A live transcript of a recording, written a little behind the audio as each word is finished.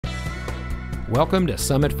Welcome to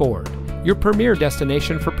Summit Ford, your premier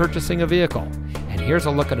destination for purchasing a vehicle. And here's a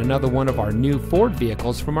look at another one of our new Ford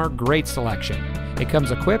vehicles from our great selection. It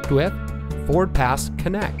comes equipped with Ford Pass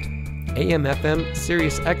Connect, AM/FM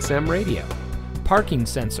Sirius XM radio, parking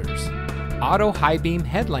sensors, auto high beam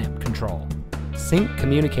headlamp control, sync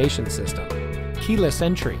communication system, keyless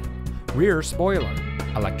entry, rear spoiler,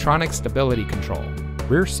 electronic stability control,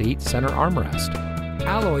 rear seat center armrest,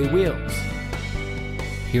 alloy wheels.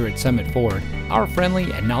 Here at Summit Ford, our friendly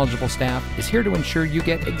and knowledgeable staff is here to ensure you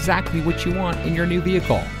get exactly what you want in your new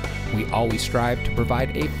vehicle. We always strive to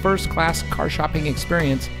provide a first-class car shopping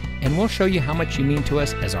experience, and we'll show you how much you mean to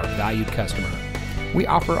us as our valued customer. We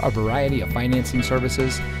offer a variety of financing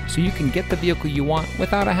services so you can get the vehicle you want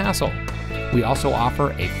without a hassle. We also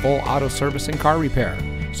offer a full auto service and car repair,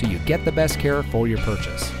 so you get the best care for your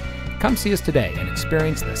purchase. Come see us today and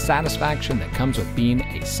experience the satisfaction that comes with being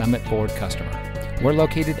a Summit Ford customer. We're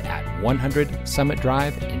located at 100 Summit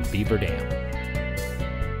Drive in Beaver Dam.